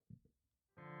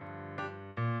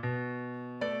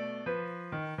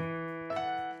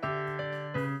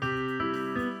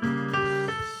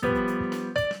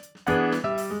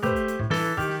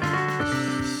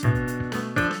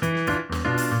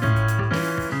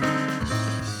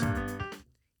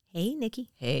Hey, Nikki.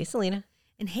 Hey, Selena.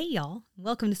 And hey, y'all.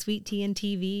 Welcome to Sweet Tea and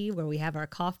TV, where we have our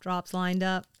cough drops lined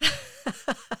up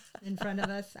in front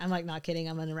of us. I'm like, not kidding.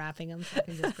 I'm unwrapping them so I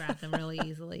can just grab them really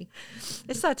easily.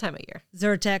 It's that time of year.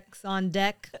 Zyrtex on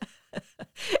deck.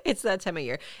 It's that time of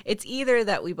year. It's either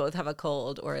that we both have a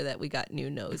cold or that we got new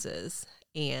noses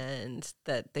and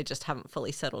that they just haven't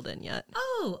fully settled in yet.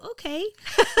 Oh, okay.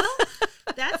 Well,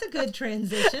 that's a good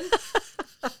transition.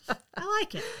 I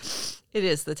like it. It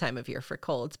is the time of year for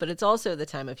colds, but it's also the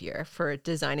time of year for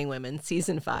Designing Women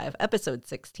Season 5, Episode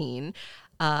 16,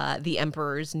 The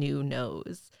Emperor's New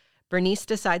Nose. Bernice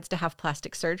decides to have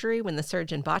plastic surgery. When the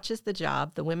surgeon botches the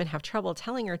job, the women have trouble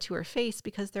telling her to her face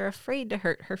because they're afraid to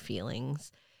hurt her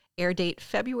feelings. Air date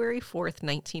February 4th,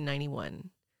 1991.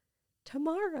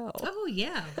 Tomorrow. Oh,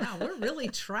 yeah. Wow, we're really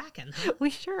tracking. Huh? We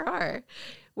sure are.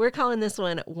 We're calling this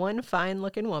one One Fine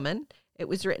Looking Woman. It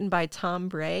was written by Tom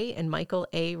Bray and Michael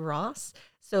A. Ross.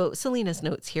 So Selena's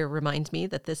notes here remind me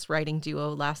that this writing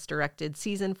duo last directed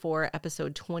Season 4,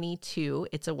 Episode 22,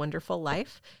 It's a Wonderful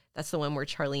Life. That's the one where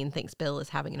Charlene thinks Bill is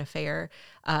having an affair.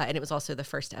 And it was also the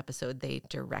first episode they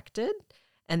directed.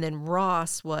 And then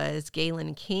Ross was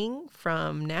Galen King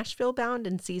from Nashville Bound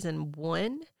in Season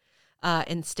 1.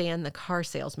 And Stan the Car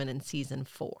Salesman in Season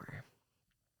 4.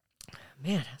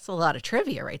 Man, that's a lot of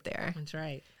trivia right there. That's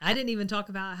right. I didn't even talk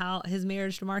about how his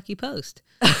marriage to Marky Post.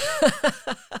 But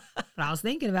I was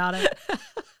thinking about it.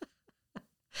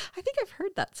 I think I've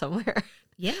heard that somewhere.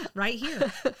 Yeah, right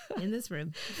here in this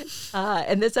room.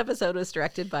 And this episode was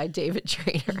directed by David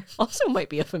Trainer. Also might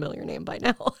be a familiar name by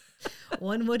now.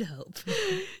 One would hope.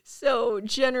 So,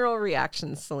 general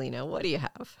reactions, Selena, what do you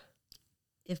have?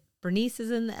 If Bernice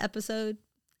is in the episode,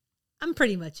 I'm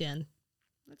pretty much in.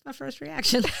 That's my first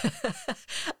reaction.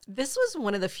 This was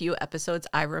one of the few episodes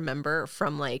I remember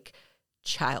from like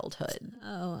childhood.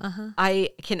 Oh, uh-huh.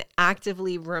 I can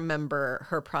actively remember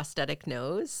her prosthetic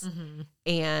nose. Mm-hmm.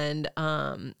 And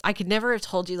I could never have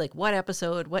told you like what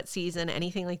episode, what season,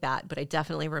 anything like that. But I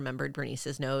definitely remembered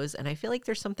Bernice's nose. And I feel like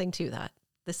there's something to that.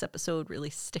 This episode really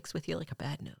sticks with you like a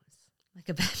bad nose. Like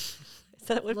a bad Is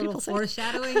that what people say?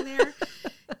 Foreshadowing there.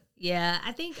 Yeah,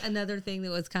 I think another thing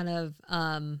that was kind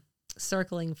of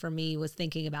circling for me was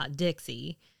thinking about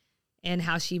Dixie and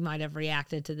how she might have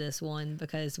reacted to this one,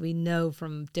 because we know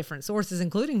from different sources,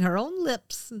 including her own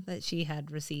lips, that she had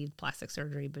received plastic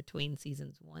surgery between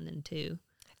seasons 1 and 2.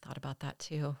 I thought about that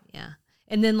too. Yeah.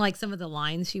 And then like some of the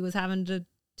lines she was having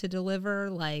to deliver,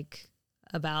 like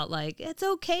about like, it's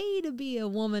okay to be a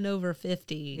woman over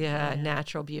 50. Yeah,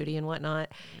 natural beauty and whatnot.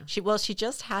 Yeah. She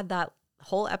just had that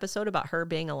whole episode about her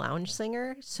being a lounge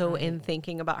singer. So in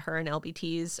thinking about her and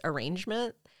LBT's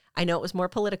arrangement, I know it was more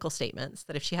political statements,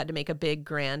 that if she had to make a big,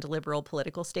 grand, liberal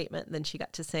political statement, then she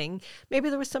got to sing.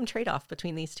 Maybe there was some trade-off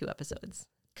between these two episodes.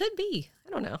 Could be. I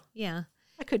don't know. Yeah.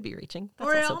 I could be reaching.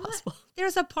 That's also possible.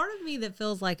 There's a part of me that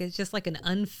feels like it's just like an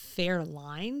unfair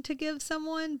line to give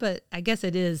someone, but I guess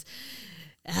it is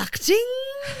acting.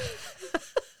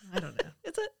 I don't know.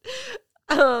 Is it?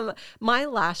 My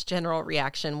last general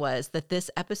reaction was that this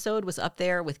episode was up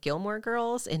there with Gilmore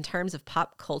Girls in terms of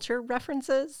pop culture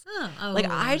references.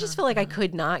 I just feel like I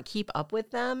could not keep up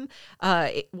with them.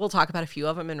 We'll talk about a few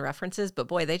of them in references, but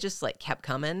boy, they just like kept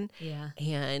coming. Yeah.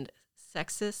 And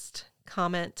sexist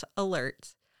comment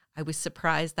alert. I was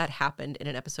surprised that happened in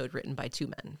an episode written by two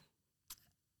men.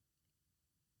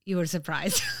 You were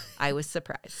surprised. I was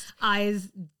surprised.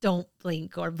 Eyes don't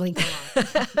blink or blink a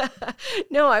lot.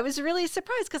 No, I was really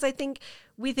surprised because I think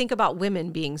we think about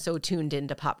women being so tuned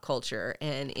into pop culture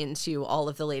and into all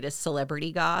of the latest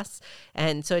celebrity goss.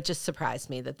 And so it just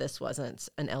surprised me that this wasn't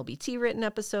an LBT written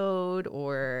episode,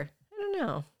 or I don't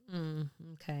know.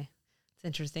 Okay. It's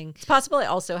interesting. It's possible I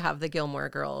also have the Gilmore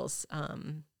Girls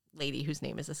lady whose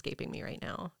name is escaping me right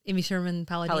now. Amy Sherman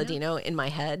Palladino in my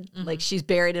head. Mm-hmm. Like she's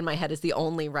buried in my head as the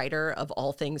only writer of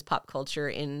all things pop culture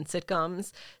in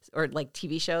sitcoms or like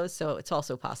TV shows. So it's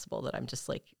also possible that I'm just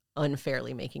like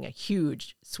unfairly making a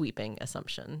huge sweeping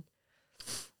assumption.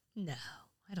 No,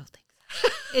 I don't think so.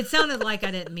 It sounded like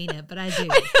I didn't mean it, but I do.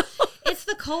 It's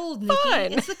the cold, Nikki.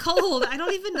 Fun. It's the cold. I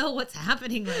don't even know what's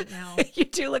happening right now. You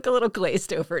do look a little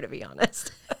glazed over, to be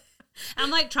honest.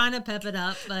 I'm like trying to pep it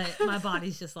up, but my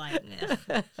body's just like,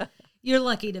 you're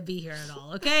lucky to be here at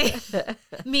all, okay?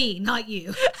 Me, not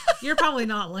you. You're probably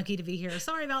not lucky to be here.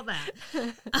 Sorry about that.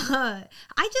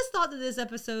 I just thought that this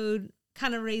episode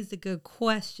kind of raised a good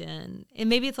question, and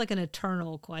maybe it's like an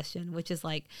eternal question, which is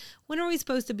like, when are we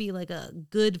supposed to be like a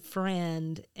good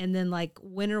friend, and then like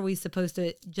when are we supposed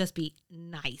to just be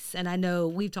nice? And I know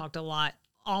we've talked a lot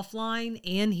offline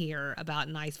and here about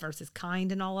nice versus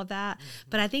kind and all of that,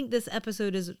 but I think this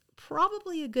episode is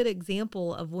probably a good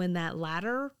example of when that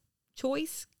latter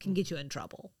choice can get you in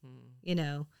trouble, you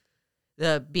know?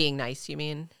 The being nice, you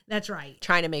mean? That's right.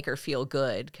 Trying to make her feel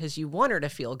good because you want her to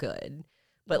feel good.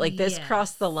 But like this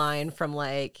crossed the line from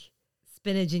like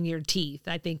spinach in your teeth,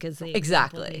 I think is the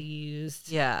example they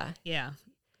used. Yeah. Yeah.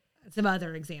 Some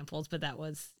other examples, but that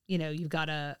was, you know, you've got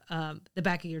the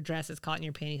back of your dress is caught in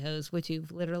your pantyhose, which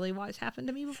you've literally watched happen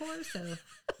to me before. So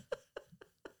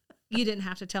you didn't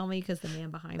have to tell me because the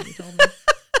man behind me told me.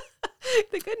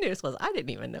 The good news was I didn't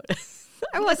even notice.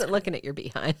 I wasn't looking at your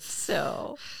behind.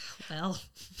 So, well,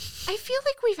 I feel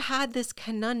like we've had this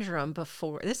conundrum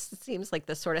before. This seems like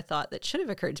the sort of thought that should have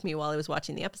occurred to me while I was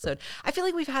watching the episode. I feel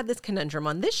like we've had this conundrum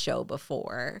on this show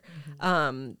before.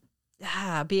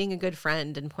 Being a good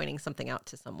friend and pointing something out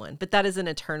to someone. But that is an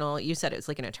eternal, you said it was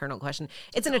like an eternal question.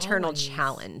 It's an eternal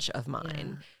challenge of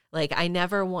mine. Yeah. Like, I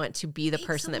never want to be the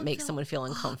person that makes someone feel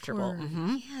uncomfortable.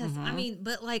 Yes. I mean,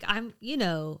 but like, I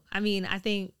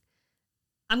think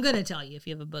I'm going to tell you if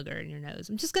you have a booger in your nose.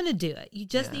 I'm just going to do it. You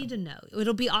just need to know.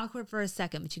 It'll be awkward for a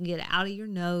second, but you can get it out of your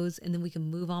nose and then we can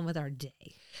move on with our day.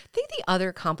 I think the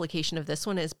other complication of this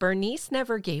one is Bernice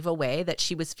never gave away that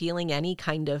she was feeling any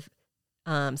kind of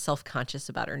self-conscious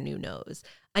about her new nose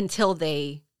until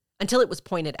it was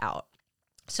pointed out.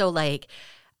 So like,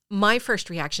 my first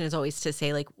reaction is always to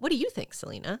say, like, what do you think,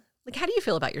 Selena? Like, how do you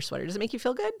feel about your sweater? Does it make you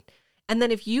feel good? And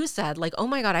then if you said, like, oh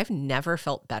my God, I've never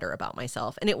felt better about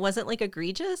myself, and it wasn't like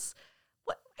egregious,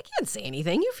 what? I can't say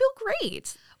anything. You feel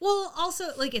great. Well, also,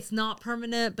 like, it's not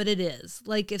permanent, but it is.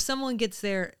 Like, if someone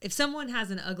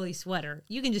has an ugly sweater,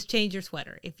 you can just change your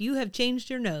sweater. If you have changed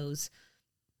your nose,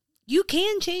 you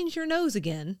can change your nose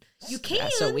again. You can.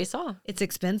 That's what we saw. It's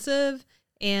expensive.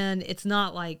 And it's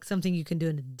not like something you can do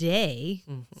in a day.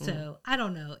 Mm-hmm. So I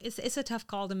don't know. It's a tough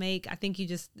call to make. I think you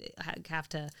just have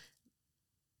to,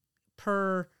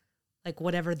 per like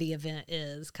whatever the event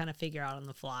is, kind of figure out on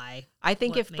the fly. I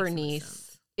think if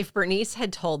Bernice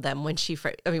had told them when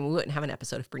we wouldn't have an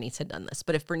episode if Bernice had done this,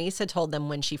 but if Bernice had told them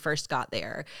when she first got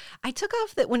there,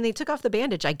 when they took off the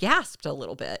bandage, I gasped a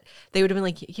little bit. They would have been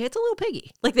like, yeah, it's a little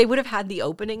piggy. Like they would have had the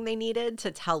opening they needed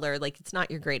to tell her, like, it's not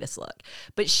your greatest look.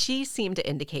 But she seemed to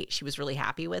indicate she was really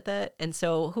happy with it. And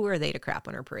so who are they to crap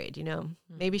on her parade, you know?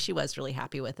 Mm-hmm. Maybe she was really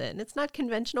happy with it. And it's not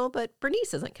conventional, but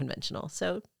Bernice isn't conventional.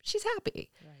 So she's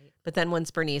happy. Right. But then once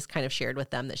Bernice kind of shared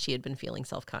with them that she had been feeling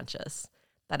self-conscious,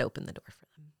 that opened the door for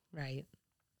them. Right.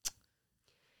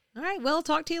 All right. Well,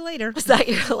 talk to you later. Was that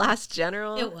your last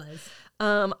general? It was.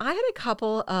 I had a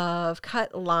couple of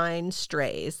cut line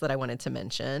strays that I wanted to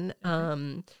mention.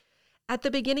 Okay. At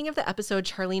the beginning of the episode,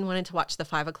 Charlene wanted to watch the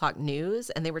 5 o'clock news,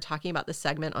 and they were talking about the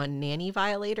segment on nanny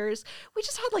violators. We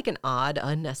just had like an odd,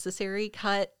 unnecessary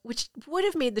cut, which would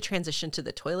have made the transition to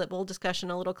the toilet bowl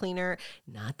discussion a little cleaner.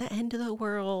 Not the end of the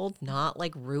world, not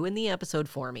like ruin the episode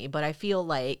for me, but I feel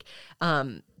like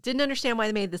didn't understand why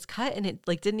they made this cut, and it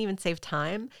like didn't even save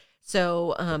time.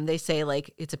 So they say,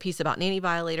 like, it's a piece about nanny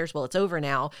violators. Well, it's over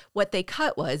now. What they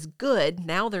cut was good.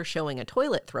 Now they're showing a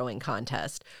toilet throwing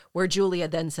contest where Julia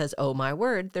then says, oh, my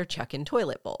word, they're chucking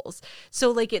toilet bowls.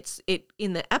 So, like, it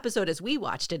in the episode as we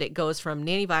watched it, it goes from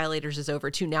nanny violators is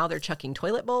over to now they're chucking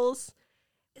toilet bowls.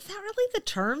 Is that really the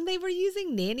term they were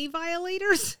using, nanny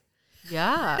violators?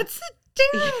 Yeah. It's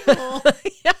terrible.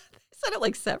 Yeah, they said it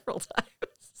like several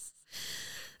times.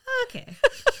 Okay.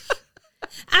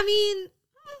 I mean...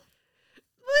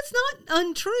 it's not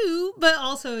untrue, but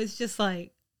also it's just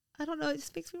like, I don't know, it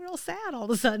just makes me real sad all of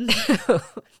a sudden. I'm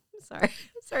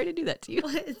sorry to do that to you.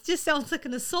 Well, it just sounds like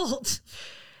an assault.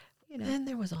 You know. And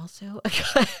there was also a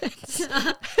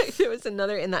cut. There was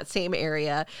another in that same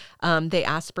area. They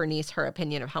asked Bernice her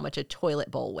opinion of how much a toilet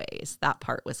bowl weighs. That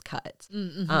part was cut.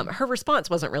 Mm-hmm. Her response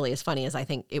wasn't really as funny as I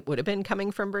think it would have been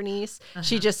coming from Bernice. Uh-huh.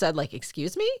 She just said, like,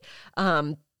 excuse me?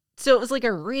 So it was like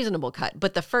a reasonable cut.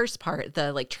 But the first part,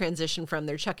 the like transition from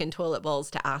they're chucking toilet bowls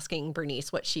to asking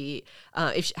Bernice what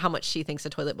how much she thinks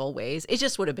a toilet bowl weighs, it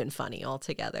just would have been funny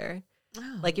altogether.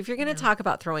 Oh, like if you're going to talk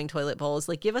about throwing toilet bowls,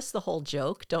 like give us the whole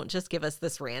joke. Don't just give us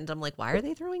this random, like, why are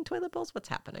they throwing toilet bowls? What's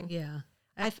happening? Yeah.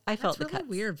 I felt that's the really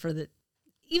weird for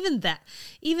even that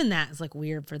is like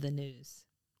weird for the news.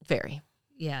 Very.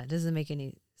 Yeah. It doesn't make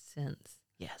any sense.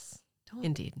 Yes.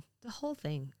 Indeed. The whole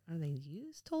thing. Are they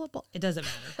used toilet bowl? It doesn't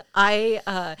matter.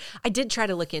 I did try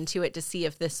to look into it to see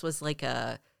if this was like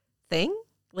a thing,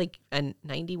 like a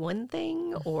 91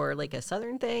 thing or like a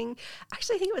Southern thing.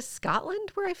 Actually, I think it was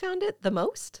Scotland where I found it the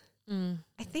most.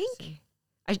 I think.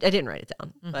 I didn't write it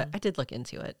down, but I did look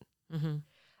into it.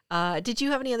 Mm-hmm. Did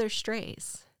you have any other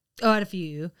strays? Oh, I had a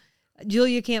few.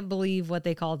 Julia can't believe what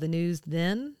they called the news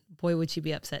then. Boy, would she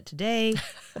be upset today.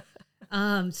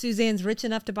 Suzanne's rich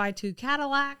enough to buy 2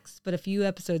 Cadillacs, but a few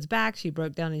episodes back, she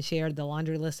broke down and shared the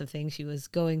laundry list of things she was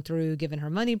going through given her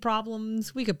money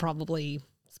problems. We could probably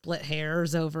split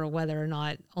hairs over whether or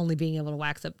not only being able to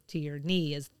wax up to your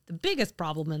knee is the biggest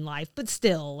problem in life, but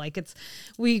still, like,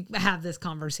 we have this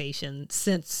conversation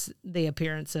since the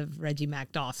appearance of Reggie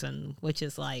McDawson, which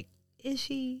is like, is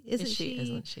she? Isn't she?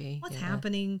 Isn't she? What's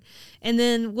happening? And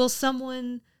then will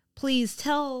someone please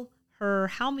tell her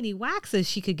how many waxes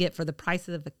she could get for the price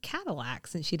of a Cadillac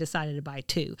since she decided to buy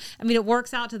 2. I mean, it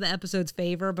works out to the episode's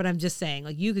favor, but I'm just saying,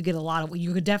 like, you could get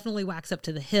you could definitely wax up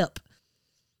to the hip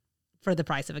for the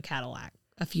price of a Cadillac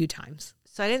a few times.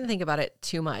 So I didn't think about it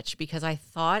too much because I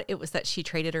thought it was that she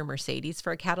traded her Mercedes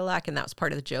for a Cadillac, and that was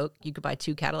part of the joke. You could buy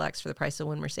 2 Cadillacs for the price of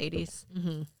 1 Mercedes.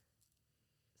 Mm-hmm.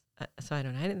 So I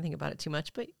don't know. I didn't think about it too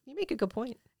much, but you make a good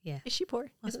point. Yeah. Is she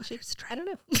poor? Isn't she? I don't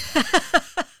know.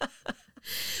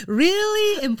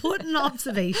 Really important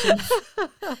observations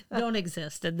don't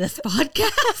exist in this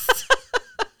podcast.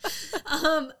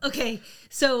 Okay,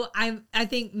 so I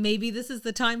think maybe this is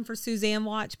the time for Suzanne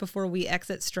watch before we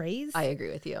exit Strays. I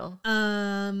agree with you.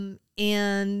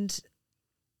 And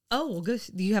well, do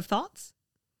you have thoughts?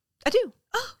 I do.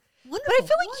 Oh, wonderful. But I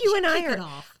feel like you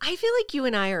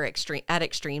and I are at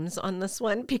extremes on this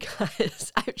one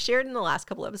because I've shared in the last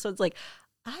couple episodes, like,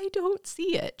 I don't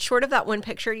see it. Short of that one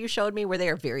picture you showed me where they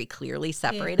are very clearly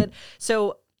separated. Yeah.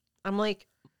 So I'm like,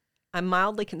 I'm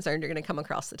mildly concerned you're going to come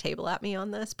across the table at me on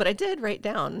this. But I did write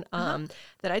down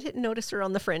that I didn't notice her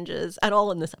on the fringes at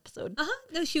all in this episode.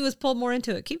 No, she was pulled more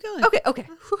into it. Keep going. Okay.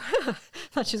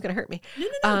 Thought she was going to hurt me.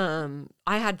 No.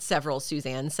 I had several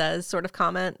Suzanne says sort of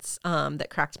comments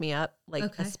that cracked me up.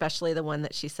 Like, especially the one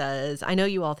that she says, I know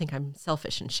you all think I'm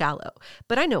selfish and shallow,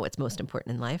 but I know what's most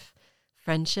important in life.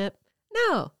 Friendship.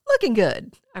 No, looking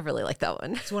good. I really like that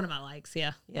one. It's one of my likes,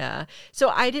 yeah. Yeah. So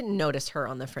I didn't notice her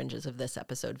on the fringes of this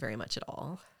episode very much at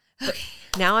all. But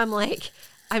now I'm like,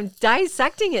 I'm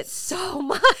dissecting it so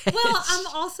much. Well, I'm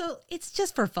also, it's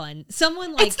just for fun.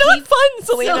 Someone it's not fun,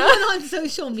 Selena. Someone on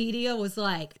social media was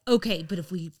like, okay, but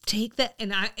if we take that,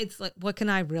 and it's like, what can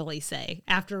I really say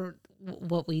after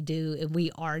what we do? And we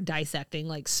are dissecting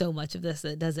like so much of this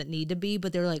that doesn't need to be,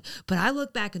 but they're like, but I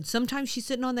look back and sometimes she's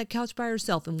sitting on that couch by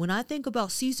herself. And when I think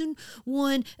about season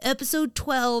 1, episode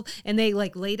 12, and they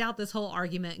like laid out this whole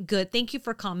argument. Good. Thank you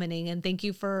for commenting. And thank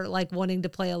you for like wanting to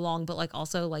play along. But like,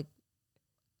 also like,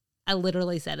 I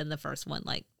literally said in the first one,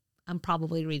 like, I'm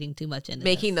probably reading too much into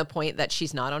making the point that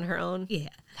she's not on her own. Yeah.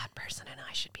 That person and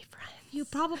I should be friends. You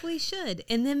probably should.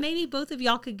 And then maybe both of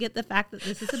y'all could get the fact that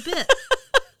this is a bit.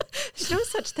 There's no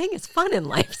such thing as fun in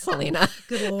life, Selena.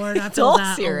 Good Lord, I feel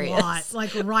that serious. A lot,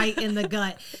 like right in the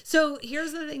gut. So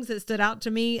here's the things that stood out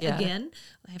to me. Yeah. Again,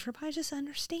 everybody just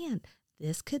understand.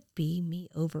 This could be me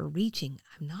overreaching.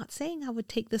 I'm not saying I would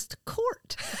take this to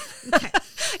court. Okay.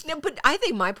 No, but I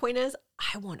think my point is,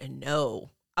 I want to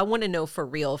know. I want to know for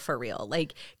real.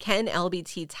 Like, can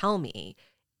LBT tell me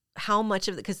how much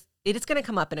of it? Because it is going to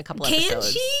come up in a couple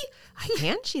episodes.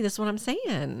 Can she? That's what I'm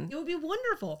saying. It would be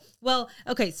wonderful. Well,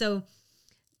 okay, so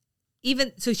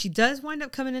she does wind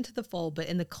up coming into the fold, but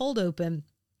in the cold open,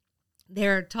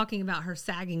 they're talking about her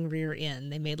sagging rear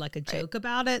end. They made like a joke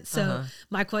about it. So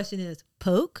my question is,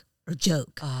 poke or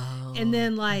joke? Oh, and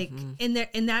then like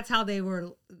and that's how they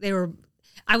were.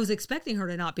 I was expecting her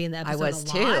to not be in the episode I was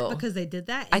a lot too. Because they did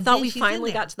that. I thought we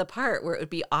finally got to the part where it would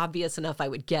be obvious enough I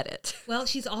would get it. Well,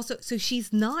 she's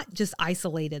not just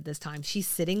isolated this time. She's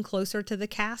sitting closer to the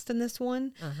cast in this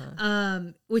one,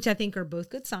 which I think are both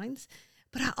good signs.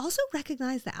 But I also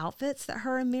recognize the outfits that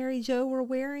her and Mary Jo were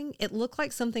wearing. It looked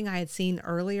like something I had seen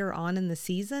earlier on in the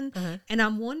season. And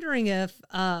I'm wondering if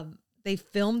they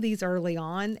filmed these early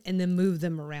on and then moved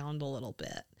them around a little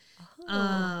bit.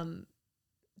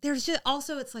 There's just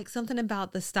also, it's like something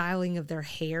about the styling of their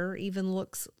hair even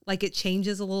looks like it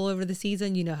changes a little over the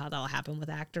season. You know how that'll happen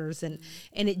with actors. And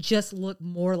it just looked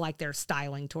more like they're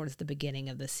styling towards the beginning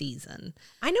of the season.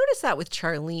 I noticed that with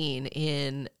Charlene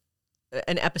in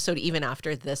an episode even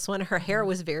after this one. Her hair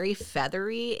was very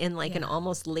feathery in like an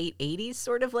almost late 80s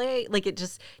sort of way. Like it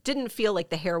just didn't feel like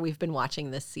the hair we've been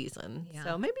watching this season. Yeah.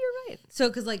 So maybe you're right. So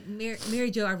because like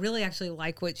Mary Jo, I really actually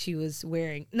like what she was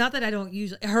wearing. Not that I don't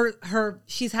usually,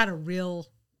 she's had a real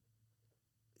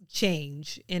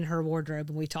change in her wardrobe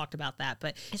and we talked about that,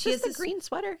 but she has this green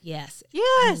sweater. Yes.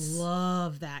 I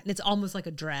love that. And it's almost like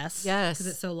a dress. Yes. Because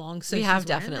it's so long. So we have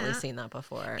definitely seen that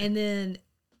before. And then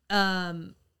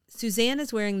Suzanne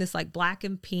is wearing this like black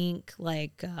and pink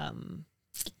like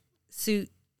suit,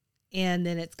 and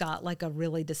then it's got like a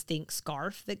really distinct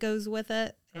scarf that goes with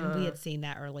it. And we had seen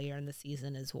that earlier in the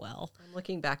season as well. I'm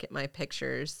looking back at my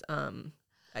pictures.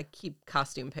 I keep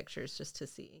costume pictures just to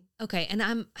see. Okay, and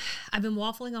I've been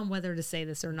waffling on whether to say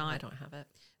this or not. I don't have it.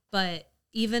 But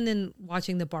even in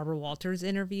watching the Barbara Walters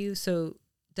interview, so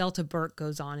Delta Burke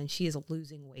goes on and she is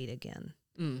losing weight again.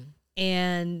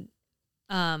 And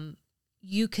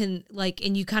you can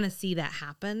and you kind of see that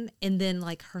happen. And then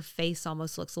like her face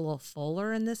almost looks a little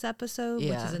fuller in this episode,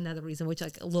 which is another reason, which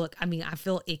look, I mean, I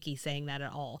feel icky saying that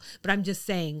at all, but I'm just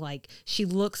saying like she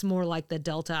looks more like the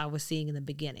Delta I was seeing in the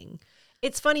beginning.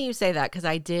 It's funny you say that because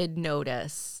I did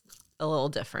notice a little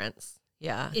difference.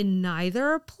 Yeah. In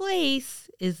neither place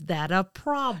is that a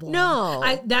problem.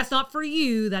 No. That's not for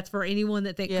you. That's for anyone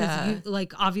that thinks, Yeah.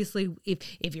 obviously,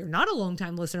 if you're not a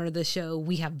longtime listener to this show,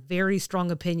 we have very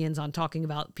strong opinions on talking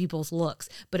about people's looks.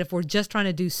 But if we're just trying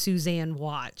to do Suzanne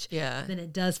watch, then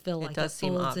it does feel like it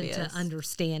folds into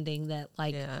understanding that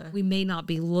we may not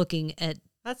be looking at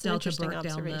That's an Delta interesting Burke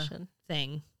down observation. the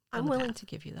thing. I'm willing to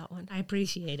give you that one. I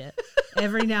appreciate it.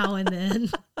 Every now and then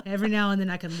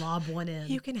I can lob one in.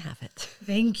 You can have it.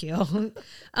 Thank you.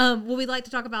 Well, we'd like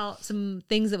to talk about some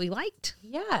things that we liked.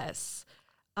 Yes.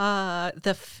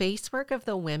 The face work of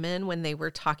the women when they were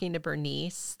talking to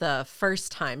Bernice the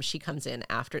first time she comes in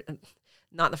after,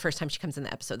 not the first time she comes in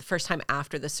the episode, the first time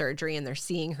after the surgery and they're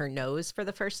seeing her nose for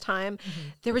the first time.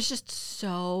 There was just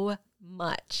so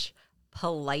much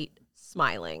polite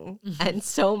smiling and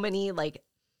so many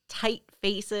tight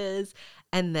faces,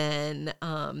 and then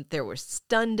there were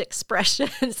stunned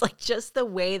expressions, like just the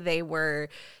way they were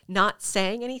not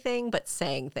saying anything but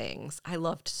saying things. I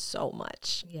loved so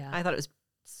much. Yeah, I thought it was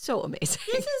so amazing.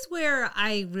 This is where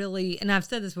I really, and I've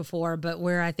said this before, but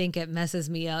where I think it messes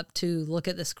me up to look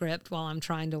at the script while I'm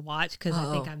trying to watch, because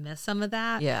I think I miss some of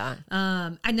that. Yeah.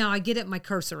 I know I get it, my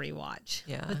cursory watch.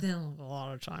 Yeah. But then a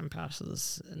lot of time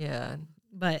passes. Yeah.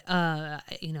 But, I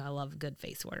love good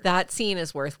face work. That scene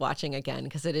is worth watching again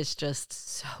because it is just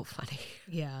so funny.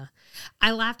 Yeah.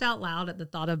 I laughed out loud at the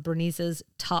thought of Bernice's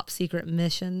top secret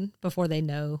mission before they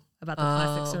know about the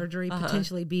plastic surgery,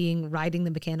 potentially being riding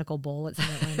the mechanical bull at some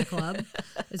Atlanta club.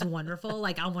 Is wonderful.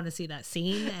 Like, I want to see that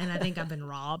scene, and I think I've been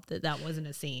robbed that wasn't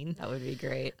a scene. That would be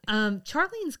great.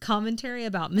 Charlene's commentary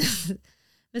about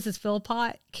Mrs.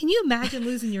 Philpott, can you imagine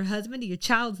losing your husband to your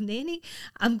child's nanny?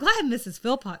 I'm glad Mrs.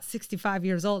 Philpott's 65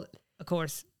 years old. Of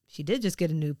course, she did just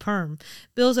get a new perm.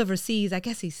 Bill's overseas. I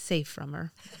guess he's safe from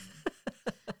her.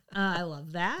 I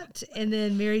love that. And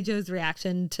then Mary Jo's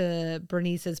reaction to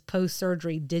Bernice's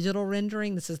post-surgery digital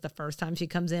rendering. This is the first time she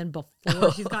comes in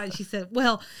before she's got it. She said,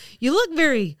 well, you look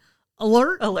very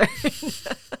alert.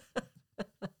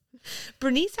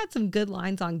 Bernice had some good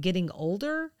lines on getting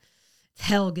older. It's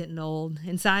hell getting old.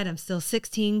 Inside, I'm still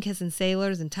 16, kissing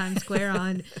sailors in Times Square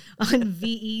on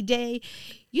VE Day.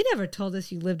 You never told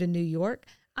us you lived in New York.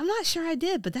 I'm not sure I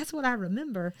did, but that's what I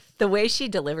remember. The way she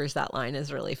delivers that line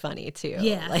is really funny, too.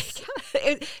 Yes.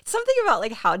 Something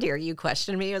about, how dare you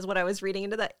question me is what I was reading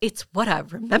into that. It's what I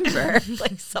remember.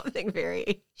 Something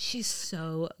very... She's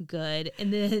so good.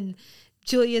 And then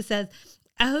Julia says,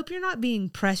 I hope you're not being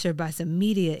pressured by some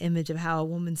media image of how a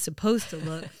woman's supposed to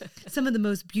look. Some of the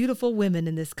most beautiful women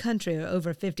in this country are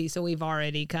over 50, so we've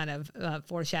already kind of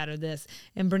foreshadowed this.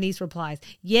 And Bernice replies,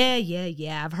 yeah.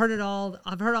 I've heard it all.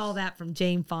 I've heard all that from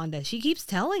Jane Fonda. She keeps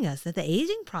telling us that the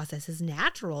aging process is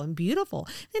natural and beautiful.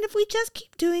 And if we just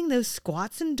keep doing those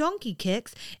squats and donkey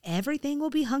kicks, everything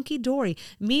will be hunky-dory.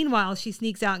 Meanwhile, she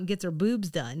sneaks out and gets her boobs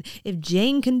done. If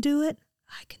Jane can do it,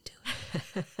 I can do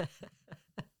it.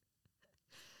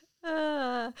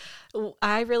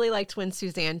 I really liked when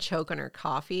Suzanne choked on her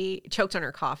coffee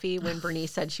when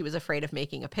Bernice said she was afraid of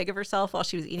making a pig of herself while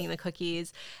she was eating the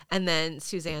cookies. And then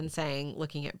Suzanne saying,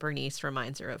 looking at Bernice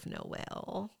reminds her of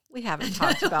Noelle. We haven't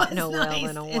talked about Noelle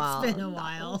in a while. It's been a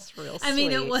while. That was real sweet. I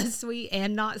mean, it was sweet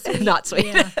and not sweet. Not sweet.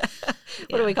 Yeah.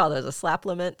 What do we call those? A slap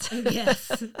limit?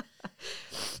 Yes.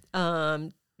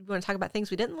 You want to talk about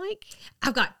things we didn't like?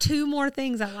 I've got two more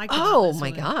things I liked. Oh my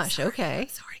gosh. Okay.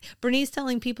 Sorry. Bernice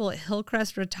telling people at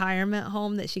Hillcrest Retirement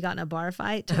Home that she got in a bar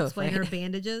fight to explain her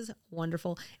bandages.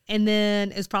 Wonderful. And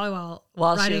then it's probably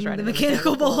while she was riding the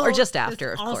mechanical bull. Or just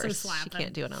after, of also course. slapping. She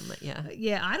can't do it on the,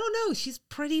 Yeah, I don't know. She's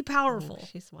pretty powerful. Oh,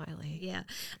 she's wily. Yeah.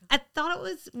 I thought it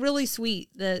was really sweet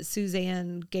that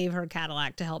Suzanne gave her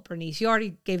Cadillac to help Bernice. She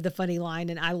already gave the funny line,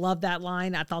 and I love that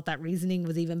line. I thought that reasoning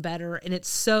was even better, and it's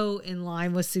so in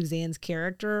line with Suzanne's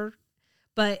character.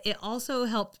 But it also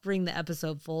helped bring the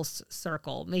episode full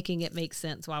circle, making it make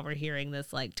sense while we're hearing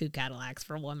this two Cadillacs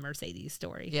for one Mercedes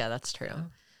story. Yeah, that's true.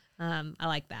 I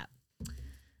like that.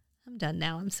 I'm done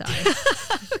now. I'm sorry.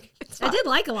 I did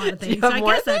like a lot of things. So I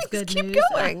guess that's good Keep news.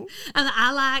 going. All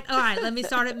right, let me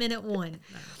start at minute 1.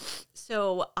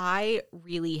 So I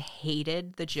really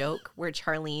hated the joke where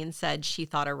Charlene said she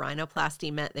thought a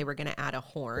rhinoplasty meant they were going to add a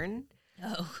horn.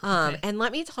 Oh, okay. And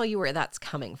let me tell you where that's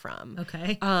coming from.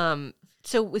 Okay.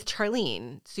 So with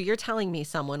Charlene, so you're telling me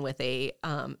someone with a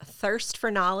thirst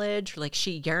for knowledge, like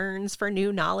she yearns for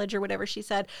new knowledge or whatever she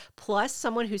said, plus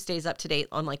someone who stays up to date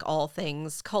on like all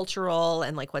things cultural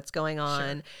and like what's going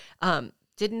on,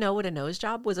 didn't know what a nose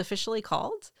job was officially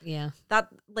called. Yeah. That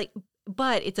like,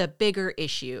 but it's a bigger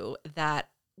issue that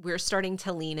we're starting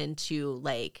to lean into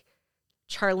like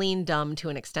Charlene dumb to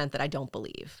an extent that I don't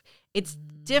believe. It's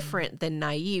different than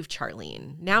naive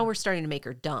Charlene. Now we're starting to make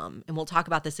her dumb. And we'll talk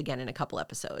about this again in a couple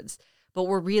episodes. But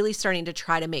we're really starting to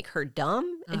try to make her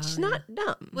dumb. And she's not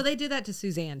dumb. Well, they do that to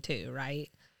Suzanne too, right?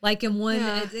 Like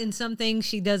in some things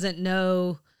she doesn't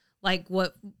know, like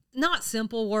what, not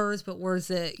simple words, but words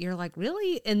that you're like,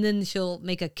 really? And then she'll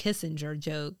make a Kissinger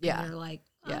joke. Yeah. And you're like,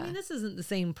 I mean, this isn't the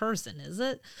same person, is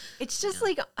it? It's just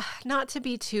like, not to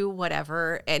be too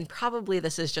whatever, and probably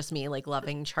this is just me like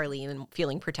loving Charlene and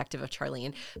feeling protective of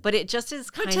Charlene, but it just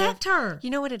is kind Protect of, her. You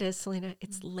know what it is, Selena?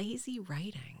 It's lazy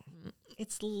writing.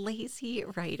 It's lazy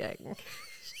writing.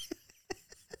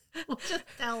 Well, just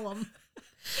tell them.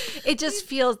 It just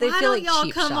feels, they feel like cheap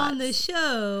y'all come shots. on the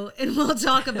show and we'll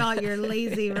talk about your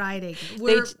lazy writing.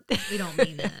 We don't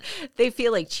mean that. They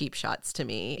feel like cheap shots to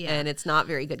me, Yeah. and it's not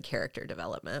very good character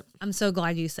development. I'm so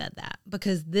glad you said that,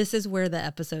 because this is where the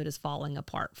episode is falling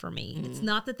apart for me. It's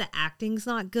not that the acting's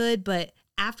not good, but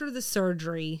after the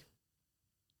surgery,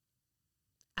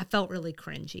 I felt really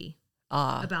cringy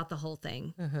about the whole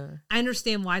thing. I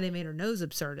understand why they made her nose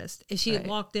absurdist. If she had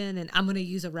walked in, and I'm going to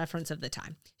use a reference of the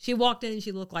time, she walked in and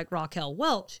she looked like Raquel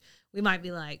Welch, we might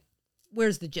be like,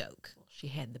 where's the joke? She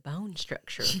had the bone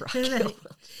structure of Raquel.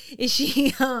 Is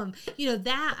she,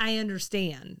 that I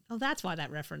understand. Oh, that's why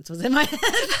that reference was in my head.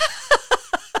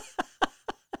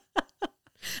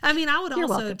 I mean, I would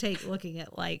also take looking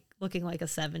like a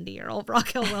 70-year-old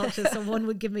Raquel Welch if someone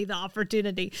would give me the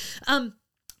opportunity.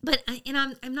 But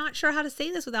I'm not sure how to say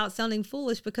this without sounding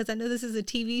foolish, because I know this is a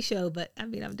TV show, but I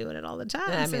mean, I'm doing it all the time.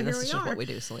 Yeah, I so mean, here this is we just are. what we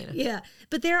do, Selena. Yeah.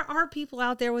 But there are people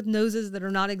out there with noses that are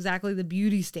not exactly the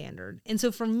beauty standard. And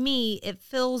so for me, it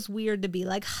feels weird to be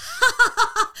like,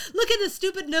 look at the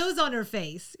stupid nose on her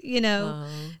face,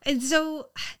 And so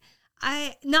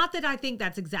not that I think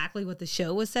that's exactly what the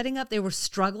show was setting up. They were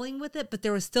struggling with it, but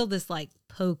there was still this like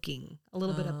poking, a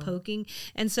little bit of poking.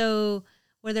 And so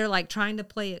where they're like trying to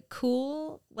play it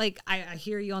cool. Like I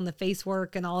hear you on the face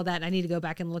work and all of that, and I need to go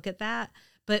back and look at that.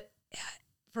 But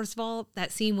first of all,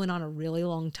 that scene went on a really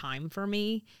long time for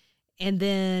me. And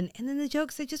then the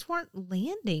jokes, they just weren't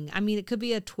landing. I mean, it could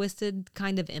be a twisted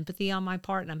kind of empathy on my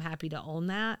part, and I'm happy to own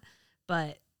that.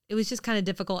 But it was just kind of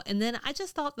difficult. And then I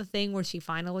just thought the thing where she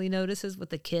finally notices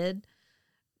with the kid,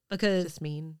 because Just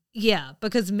mean. Yeah,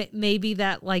 because maybe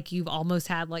that like you've almost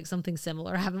had like something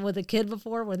similar happen with a kid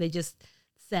before, where they just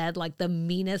said like the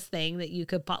meanest thing that you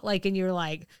could like, and you're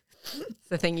like, It's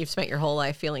the thing you've spent your whole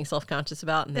life feeling self-conscious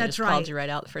about, and they just called you right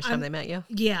out the first time they met you.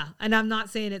 Yeah, and I'm not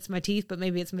saying it's my teeth, but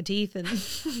maybe it's my teeth, and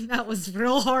that was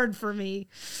real hard for me.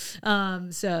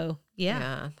 So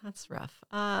yeah, that's rough.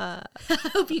 I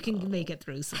hope you can make it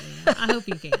through, Selena. I hope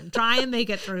you can try and make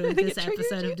it through this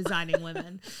episode of Designing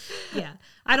Women. Yeah,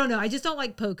 I don't know. I just don't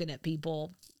like poking at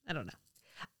people. I don't know.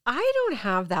 I don't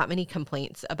have that many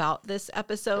complaints about this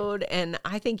episode, and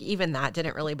I think even that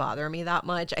didn't really bother me that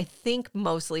much. I think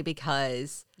mostly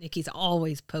because Nikki's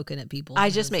always poking at people. I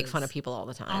just make fun of people all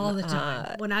the time. All the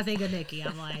time. When I think of Nikki,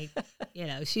 I'm like,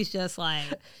 she's just like,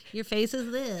 your face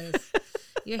is this.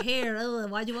 Your hair,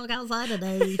 why'd you walk outside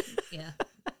today? Yeah.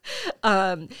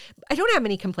 I don't have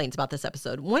many complaints about this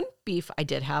episode. One beef I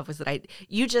did have was that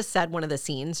you just said one of the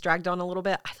scenes dragged on a little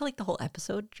bit. I feel like the whole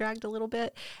episode dragged a little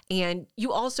bit. And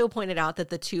you also pointed out that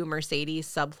the two Mercedes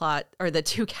subplot, or the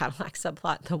two Cadillac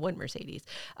subplot, the one Mercedes,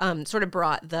 sort of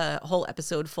brought the whole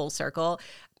episode full circle.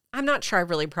 I'm not sure I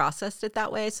really processed it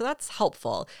that way, so that's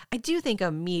helpful. I do think a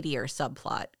meatier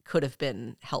subplot could have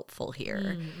been helpful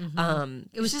here.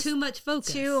 It was too much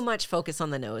focus. Too much focus on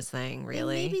the nose thing,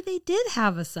 really. And maybe they did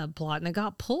have a subplot and it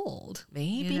got pulled.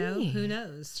 Maybe. Who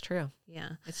knows? It's true. Yeah.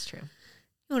 It's true.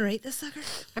 You want to rate this sucker?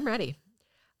 I'm ready.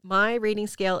 My rating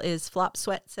scale is flop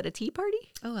sweats at a tea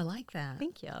party. Oh, I like that.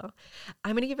 Thank you.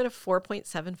 I'm going to give it a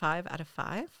 4.75 out of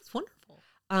 5. It's wonderful.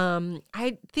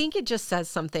 I think it just says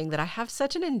something that I have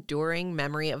such an enduring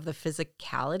memory of the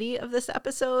physicality of this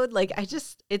episode. Like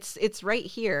it's right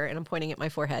here, and I'm pointing at my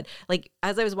forehead. Like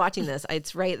as I was watching this,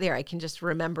 it's right there. I can just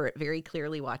remember it very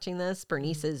clearly watching this.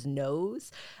 Bernice's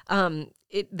nose.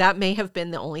 That may have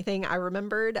been the only thing I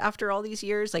remembered after all these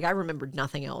years. Like I remembered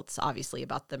nothing else, obviously,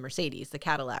 about the Mercedes, the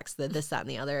Cadillacs, the this, that, and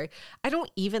the other. I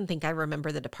don't even think I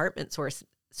remember the department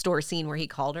store scene where he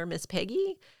called her Miss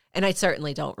Piggy. And I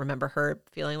certainly don't remember her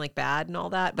feeling like bad and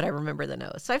all that, but I remember the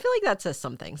nose. So I feel like that says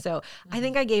something. So I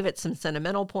think I gave it some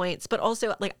sentimental points, but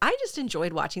also like I just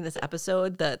enjoyed watching this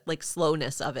episode, the like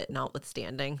slowness of it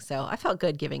notwithstanding. So I felt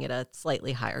good giving it a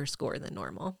slightly higher score than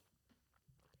normal.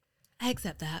 I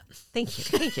accept that. Thank you.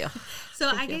 Thank you. So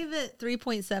I gave it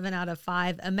 3.7 out of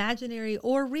 5 imaginary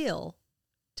or real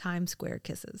Times Square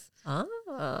kisses.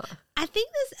 I think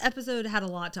this episode had a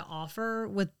lot to offer,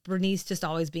 with Bernice just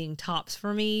always being tops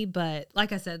for me. But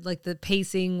like I said, like the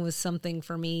pacing was something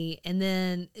for me. And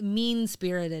then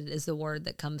mean-spirited is the word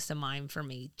that comes to mind for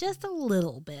me, just a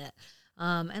little bit.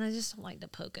 And I just don't like to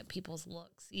poke at people's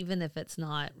looks, even if it's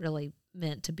not really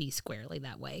meant to be squarely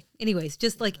that way. Anyways,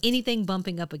 just like anything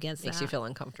bumping up against Makes that. you feel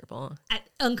uncomfortable.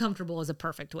 Uncomfortable is a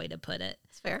perfect way to put it.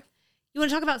 It's fair. You want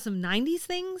to talk about some 90s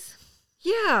things?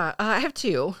 Yeah, I have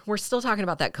two. We're still talking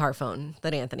about that car phone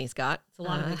that Anthony's got. It's a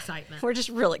lot of excitement. We're just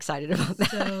real excited about that.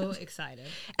 So excited.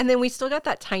 And then we still got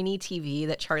that tiny TV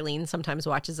that Charlene sometimes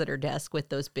watches at her desk with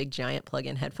those big giant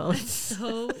plug-in headphones.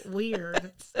 So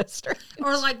weird. So strange.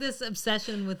 Or like this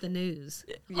obsession with the news.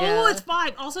 Yeah. Oh, it's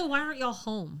 5. Also, why aren't y'all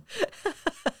home?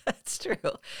 That's true.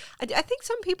 I think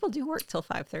some people do work till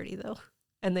 5:30 though.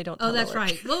 And they don't. Oh, that's telework.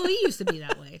 right. Well, we used to be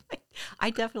that way. I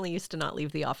definitely used to not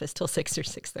leave the office till 6 or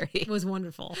 6:30. It was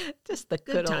wonderful. Just the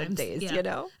good times. old days, Yeah. you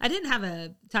know? I didn't have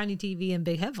a tiny TV and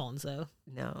big headphones, though.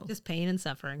 No. Just pain and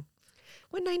suffering.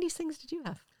 What 90s things did you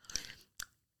have?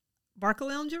 Barca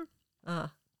Lounger? Uh,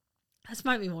 This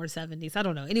might be more 70s. I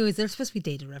don't know. Anyways, they're supposed to be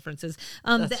dated references.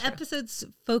 That's The true. episode's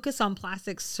focus on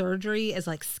plastic surgery as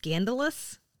like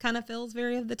scandalous kind of feels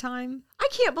very of the time. I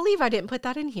can't believe I didn't put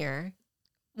that in here.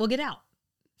 We'll get out.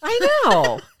 I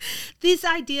know. This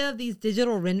idea of these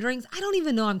digital renderings, I don't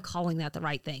even know I'm calling that the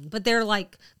right thing, but they're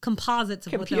like composites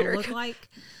of what Computer. they'll look like.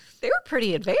 They were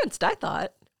pretty advanced, I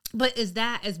thought. But is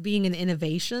that as being an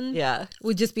innovation? Yeah.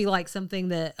 Would just be like something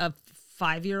that a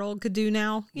 5-year-old could do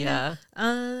now? you know?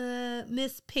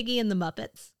 Miss Piggy and the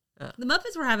Muppets. The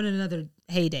Muppets were having another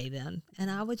heyday then. And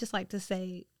I would just like to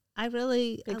say, Big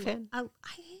I fan. I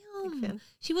am. Big fan.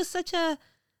 She was such a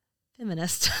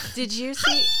feminist. Did you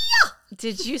see?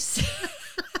 Did you see?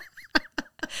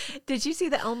 Did you see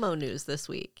the Elmo news this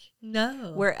week?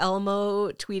 No. Where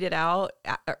Elmo tweeted out,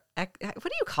 what do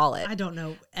you call it? I don't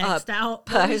know. X'd out.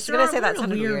 I was going to say that We're in a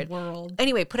sounded weird weird. world.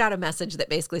 Anyway, put out a message that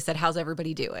basically said, how's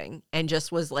everybody doing? And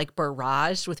just was like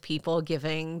barraged with people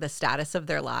giving the status of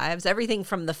their lives. Everything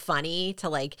from the funny to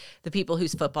like the people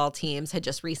whose football teams had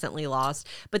just recently lost.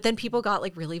 But then people got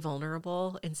like really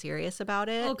vulnerable and serious about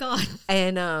it. Oh, God.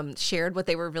 And shared what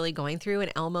they were really going through.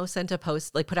 And Elmo sent a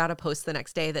post, like put out a post the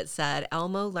next day that said,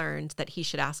 Elmo learned that he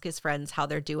should ask his friends how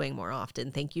they're doing more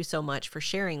often. Thank you so much for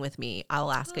sharing with me. I'll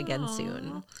ask again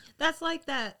soon. That's like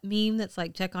that meme that's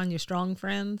like, check on your strong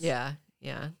friends. Yeah,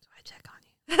 yeah. So I check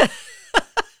on you.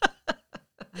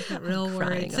 I get real crying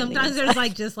worried. on the Sometimes there's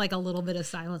like just like a little bit of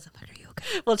silence. I'm like, are you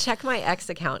okay? Well, check my ex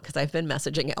account because I've been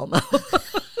messaging Elmo.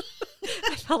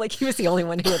 I felt like he was the only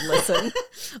one who would listen.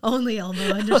 Only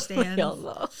Elmo understands.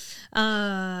 Elmo.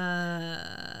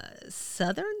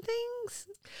 Southern things?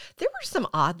 There were some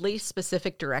oddly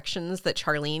specific directions that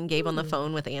Charlene gave on the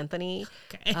phone with Anthony.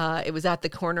 Okay. It was at the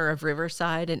corner of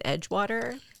Riverside and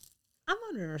Edgewater. I'm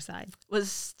on Riverside.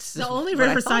 Was The only what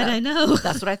Riverside thought I of. know.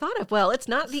 That's what I thought of. Well, it's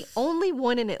not the only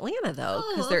one in Atlanta, though,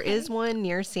 because there okay. is one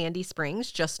near Sandy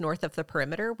Springs, just north of the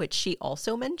perimeter, which she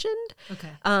also mentioned. Okay.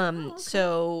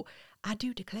 So I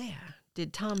do declare,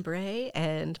 did Tom Bray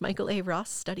and Michael A. Ross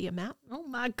study a map? Oh,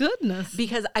 my goodness.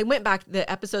 Because I went back the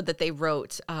episode that they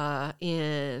wrote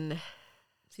in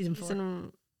Season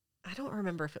 4. I don't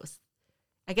remember if it was.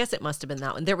 I guess it must have been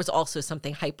that one. There was also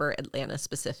something hyper Atlanta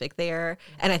specific there,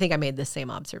 and I think I made the same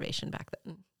observation back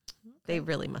then. Okay. They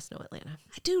really must know Atlanta.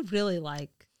 I do really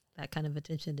like that kind of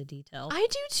attention to detail. I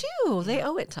do too. They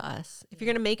owe it to us. If you're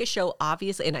going to make a show,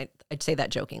 obviously, and I'd say that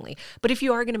jokingly, but if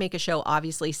you are going to make a show,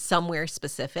 obviously somewhere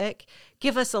specific,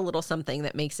 give us a little something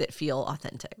that makes it feel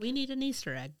authentic. We need an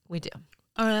Easter egg. We do.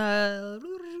 I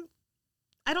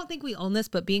don't think we own this,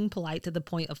 but being polite to the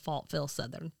point of fault feels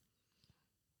Southern.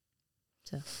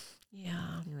 So,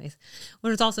 Yeah. anyways,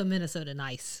 well, it's also Minnesota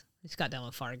nice. We just got done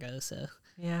with Fargo, so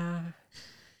Yeah.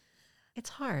 It's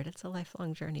hard. It's a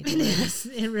lifelong journey. To It learn. is.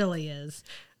 It really is.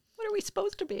 What are we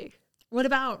supposed to be? What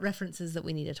about references that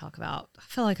we need to talk about? I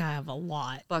feel like I have a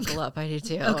lot. Buckle up. I do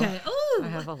too. Okay. Oh, I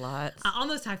have a lot. I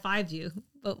almost high-fived you,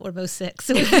 but we're both sick,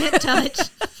 so we can't touch.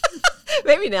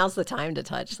 Maybe now's the time to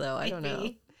touch, though. I don't know.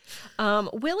 Maybe.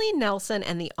 Willie Nelson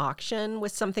and the auction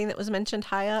was something that was mentioned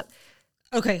high up.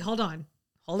 Okay, hold on.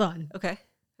 Okay.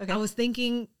 I was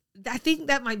thinking, I think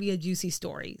that might be a juicy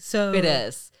story. So It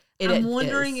is. I'm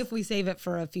wondering if we save it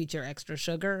for a future extra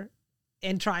sugar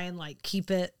and try and like keep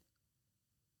it.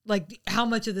 Like, how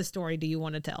much of the story do you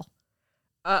want to tell?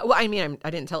 Well, I mean, I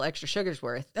didn't tell extra sugar's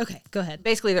worth. Okay, go ahead.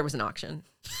 Basically, there was an auction.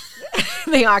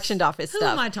 They auctioned off his Who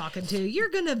stuff. am I talking to? You're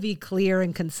going to be clear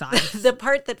and concise. The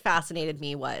part that fascinated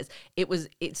me was it was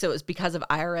because of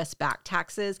IRS back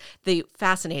taxes. The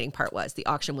fascinating part was the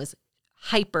auction was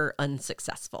hyper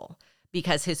unsuccessful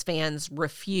because his fans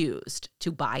refused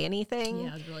to buy anything. Yeah,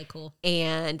 it was really cool.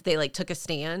 And they like took a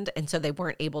stand, and so they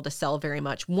weren't able to sell very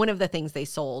much. One of the things they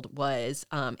sold was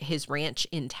his ranch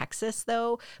in Texas,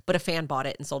 though, but a fan bought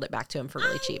it and sold it back to him for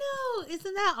really cheap. No,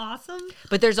 isn't that awesome?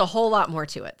 But there's a whole lot more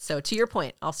to it. So to your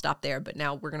point, I'll stop there, but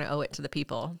now we're going to owe it to the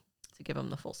people to give them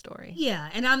the full story. Yeah,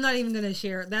 and I'm not even going to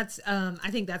share. That's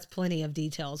I think that's plenty of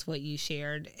details what you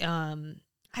shared.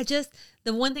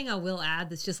 The one thing I will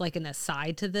add that's just like an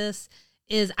aside to this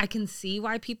is I can see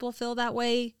why people feel that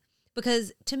way,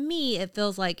 because to me it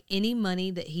feels like any money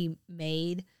that he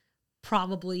made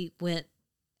probably went.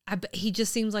 He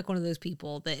just seems like one of those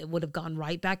people that it would have gone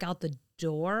right back out the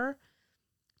door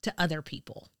to other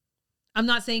people. I'm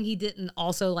not saying he didn't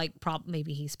also like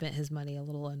maybe he spent his money a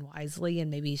little unwisely and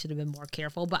maybe he should have been more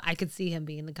careful, but I could see him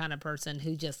being the kind of person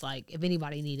who just like, if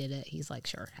anybody needed it, he's like,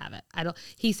 sure, have it.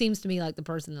 He seems to me like the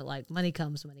person that like money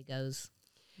comes, money goes.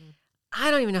 I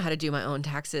don't even know how to do my own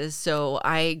taxes, so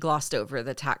I glossed over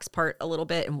the tax part a little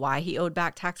bit and why he owed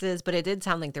back taxes, but it did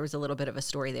sound like there was a little bit of a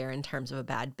story there in terms of a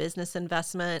bad business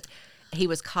investment. He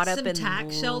was caught up in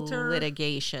tax shelter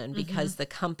litigation because the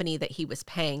company that he was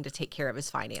paying to take care of his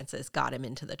finances got him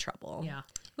into the trouble. Yeah.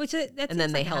 Which and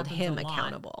then they held him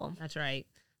accountable. That's right.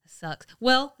 That sucks.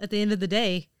 Well, at the end of the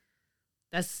day,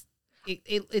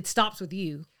 it stops with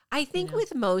you. I think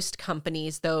with most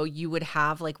companies, though, you would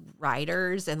have like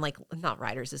riders and like, not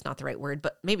riders is not the right word,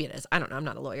 but maybe it is. I don't know. I'm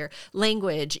not a lawyer.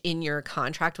 Language in your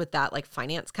contract with that like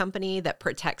finance company that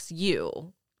protects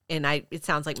you. And it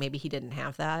sounds like maybe he didn't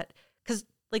have that because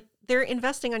like they're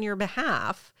investing on your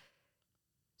behalf.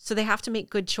 So they have to make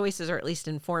good choices or at least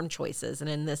informed choices. And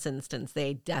in this instance,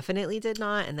 they definitely did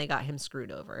not. And they got him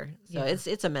screwed over. So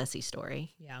it's a messy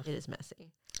story. Yeah, it is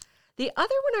messy. The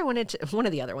other one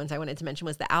of the other ones I wanted to mention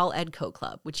was the Al Edco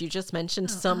Club, which you just mentioned,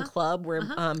 club where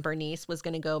Bernice was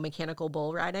going to go mechanical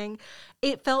bull riding.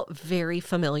 It felt very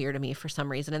familiar to me for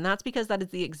some reason, and that's because that is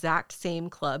the exact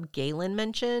same club Galen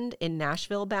mentioned in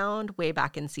Nashville Bound way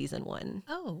back in season 1.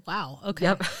 Oh, wow. Okay.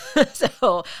 Yep.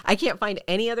 So I can't find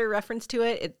any other reference to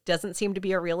it. It doesn't seem to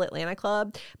be a real Atlanta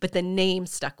club, but the name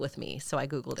stuck with me, so I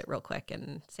Googled it real quick,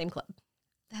 and same club.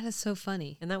 That is so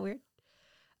funny. Isn't that weird?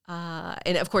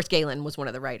 And of course, Galen was one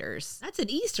of the writers. That's an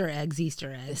Easter egg.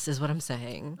 This is what I'm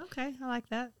saying. Okay, I like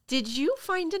that. Did you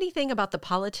find anything about the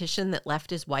politician that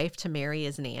left his wife to marry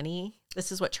his nanny? This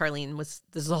is what Charlene was.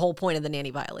 This is the whole point of the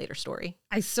nanny violator story.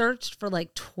 I searched for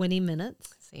like 20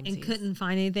 minutes and couldn't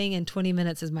find anything, and 20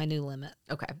 minutes is my new limit.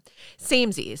 Okay.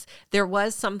 Samesies. There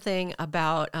was something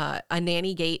about a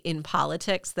nanny gate in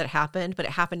politics that happened, but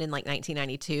it happened in like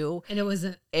 1992. And it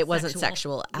wasn't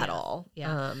sexual at all.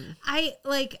 Yeah. I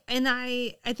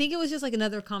think it was just like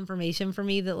another confirmation for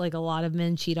me that like a lot of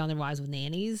men cheat on their wives with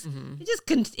nannies. Mm-hmm.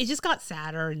 It just got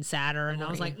sadder and sadder. And I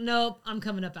was like, nope, I'm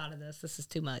coming up out of this. This is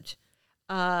too much.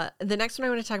 The next one I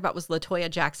want to talk about was LaToya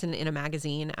Jackson in a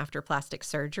magazine after plastic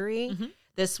surgery. Mm-hmm.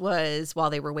 This was while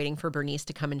they were waiting for Bernice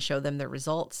to come and show them their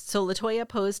results. So LaToya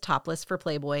posed topless for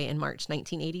Playboy in March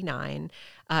 1989.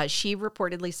 She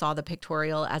reportedly saw the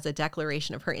pictorial as a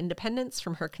declaration of her independence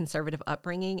from her conservative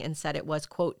upbringing and said it was,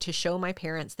 quote, to show my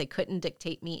parents they couldn't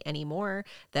dictate me anymore,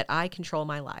 that I control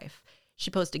my life.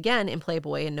 She posed again in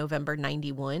Playboy in November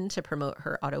 91 to promote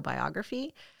her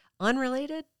autobiography.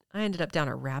 Unrelated, I ended up down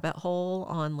a rabbit hole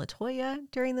on LaToya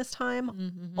during this time.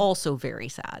 Mm-hmm. Also very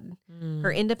sad. Mm.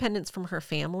 Her independence from her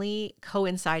family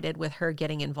coincided with her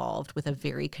getting involved with a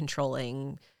very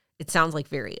controlling, it sounds like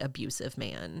very abusive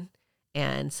man.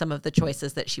 And some of the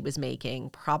choices that she was making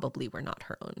probably were not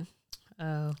her own.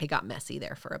 Oh. It got messy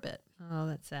there for a bit. Oh,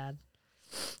 that's sad.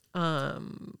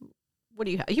 What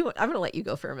do you have? I'm going to let you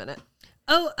go for a minute.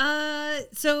 Oh,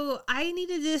 so I need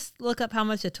to just look up how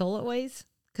much a toilet weighs.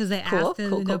 Because they asked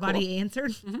and nobody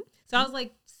answered. Mm-hmm. So I was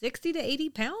like, 60 to 80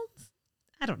 pounds?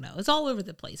 I don't know. It's all over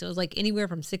the place. It was like anywhere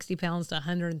from 60 pounds to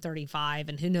 135,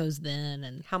 and who knows then.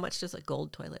 And how much does a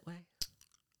gold toilet weigh?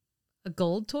 A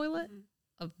gold toilet?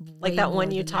 Like that one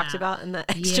you talked about in the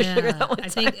extra sugar that one time. I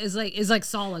think it's like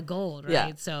solid gold, right?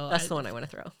 Yeah, so that's the one I want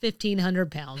to throw.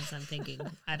 1,500 pounds, I'm thinking.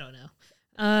 I don't know.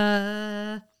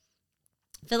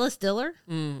 Phyllis Diller.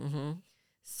 Mm-hmm.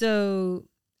 So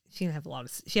she had a lot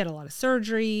of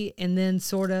surgery, and then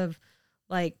sort of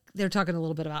like they're talking a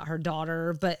little bit about her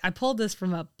daughter, but I pulled this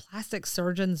from a plastic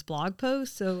surgeon's blog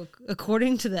post. So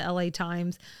according to the LA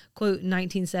Times, quote, in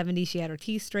 1970, she had her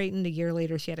teeth straightened. A year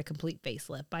later, she had a complete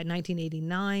facelift. By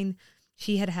 1989,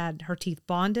 she had had her teeth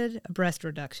bonded, a breast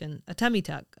reduction, a tummy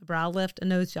tuck, a brow lift, a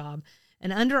nose job,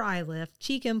 an under eye lift,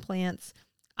 cheek implants,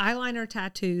 eyeliner,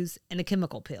 tattoos, and a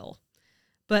chemical peel.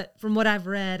 But from what I've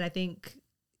read, I think,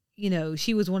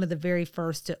 she was one of the very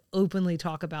first to openly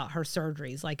talk about her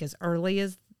surgeries, like as early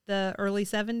as the early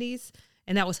 70s.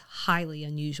 And that was highly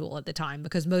unusual at the time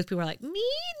because most people were like, me?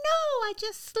 No, I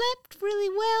just slept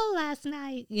really well last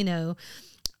night. I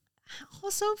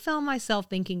also found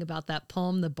myself thinking about that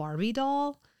poem, The Barbie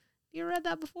Doll. You ever read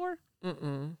that before?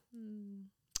 Mm-mm.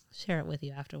 Share it with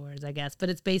you afterwards, I guess. But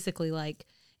it's basically like,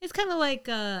 it's kind of like,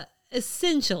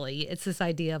 essentially, it's this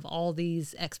idea of all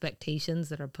these expectations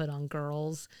that are put on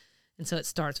girls. And so it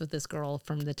starts with this girl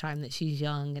from the time that she's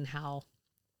young and how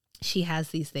she has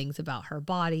these things about her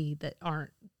body that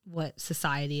aren't what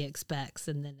society expects.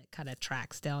 And then it kind of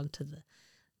tracks down to the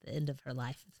end of her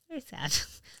life. It's very sad.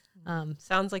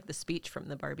 Sounds like the speech from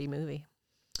the Barbie movie.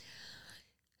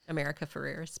 America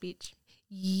Ferrera's speech.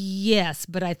 Yes,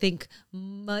 but I think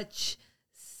much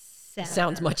sadder.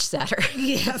 Sounds much sadder.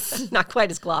 Yes. Not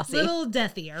quite as glossy. Little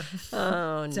deathier.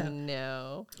 Oh,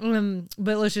 no.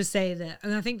 But let's just say that,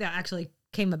 and I think that actually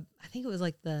I think it was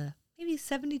like maybe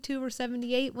 72 or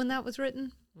 78 when that was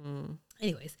written.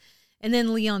 Anyways. And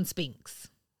then Leon Spinks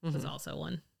was also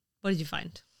one. What did you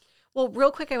find? Well,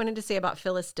 real quick, I wanted to say about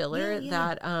Phyllis Diller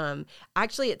that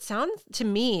actually it sounds to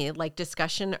me like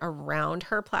discussion around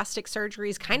her plastic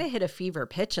surgeries kind of hit a fever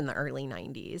pitch in the early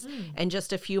 90s. And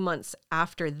just a few months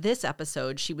after this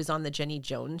episode, she was on the Jenny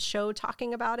Jones show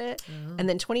talking about it. And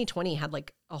then 2020 had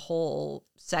like a whole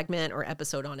segment or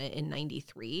episode on it in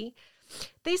 93.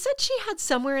 They said she had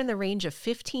somewhere in the range of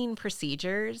 15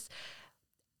 procedures.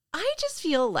 I just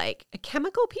feel like a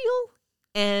chemical peel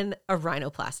and a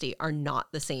rhinoplasty are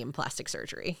not the same plastic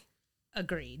surgery.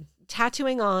 Agreed.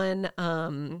 Tattooing on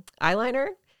eyeliner,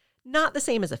 not the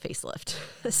same as a facelift.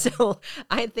 So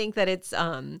I think that it's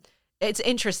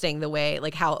interesting the way,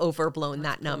 like how overblown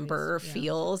that number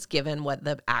feels given what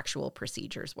the actual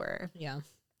procedures were. Yeah.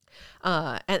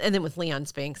 And then with Leon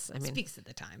Spinks, I mean. Speaks at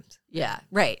the times. Yeah,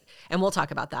 right. And we'll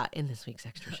talk about that in this week's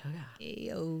Extra Sugar.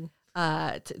 Ayo.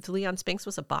 Leon Spinks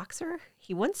was a boxer.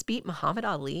 He once beat Muhammad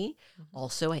Ali.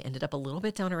 Also, I ended up a little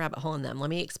bit down a rabbit hole in them. Let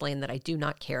me explain that I do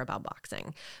not care about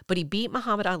boxing. But he beat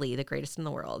Muhammad Ali, the greatest in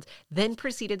the world, then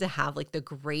proceeded to have like the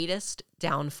greatest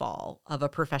downfall of a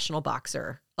professional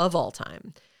boxer of all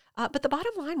time. But the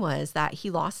bottom line was that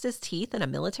he lost his teeth in a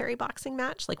military boxing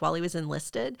match, like while he was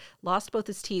enlisted, lost both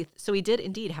his teeth. So he did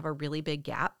indeed have a really big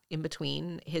gap in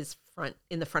between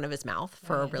in the front of his mouth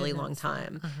for a really long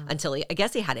time until I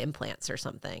guess he had implants or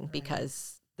something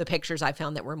because the pictures I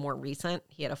found that were more recent,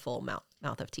 he had a full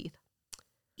mouth of teeth.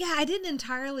 Yeah, I didn't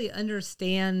entirely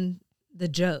understand the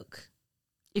joke.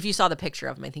 If you saw the picture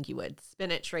of him, I think you would.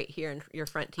 Spinach right here in your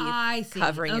front teeth. I see.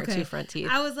 Covering your two front teeth.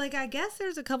 I was like, I guess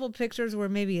there's a couple pictures where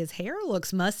maybe his hair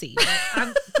looks mussy.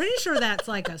 I'm pretty sure that's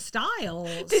like a style.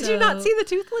 Did you not see the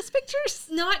toothless pictures?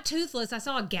 Not toothless. I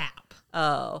saw a gap.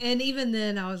 Oh. And even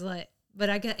then I was like, but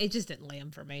I guess it just didn't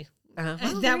land for me. Well,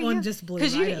 that one just blew right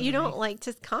because over you don't me. like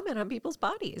to comment on people's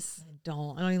bodies. I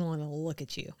don't even want to look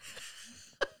at you.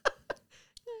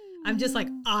 I'm just like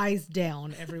eyes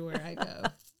down everywhere I go.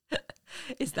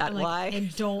 Is that why?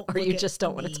 And don't, or you just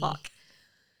don't want to talk?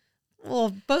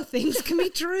 Well, both things can be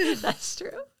true. That's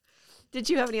true. Did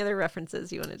you have any other references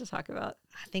you wanted to talk about?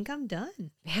 I think I'm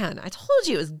done. Man, I told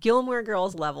you it was Gilmore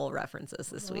Girls level references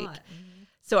this week.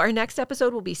 So our next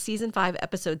episode will be season 5,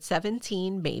 episode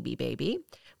 17, Maybe Baby.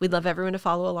 We'd love everyone to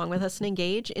follow along with us and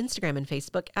engage. Instagram and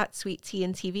Facebook at Sweet Tea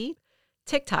and TV.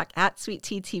 TikTok at Sweet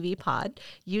Tea TV Pod,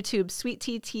 YouTube Sweet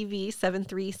Tea TV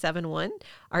 7371.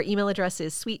 Our email address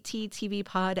is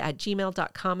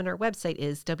sweetteatvpod@gmail.com and our website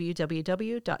is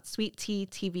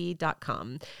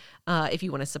www.sweetteatv.com. If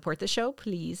you want to support the show,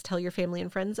 please tell your family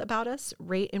and friends about us,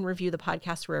 rate and review the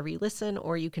podcast wherever you listen,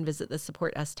 or you can visit the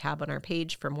Support Us tab on our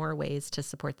page for more ways to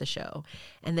support the show.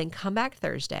 And then come back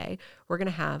Thursday. We're going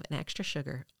to have an extra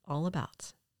sugar all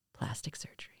about plastic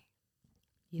surgery.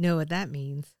 You know what that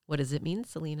means. What does it mean,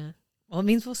 Selena? Well, it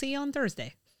means we'll see you on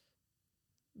Thursday.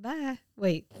 Bye.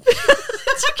 Wait.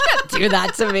 You can't do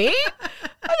that to me.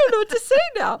 I don't know what to say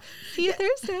now. See you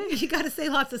Thursday. You got to say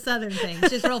lots of Southern things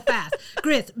just real fast.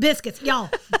 Grits, biscuits, y'all.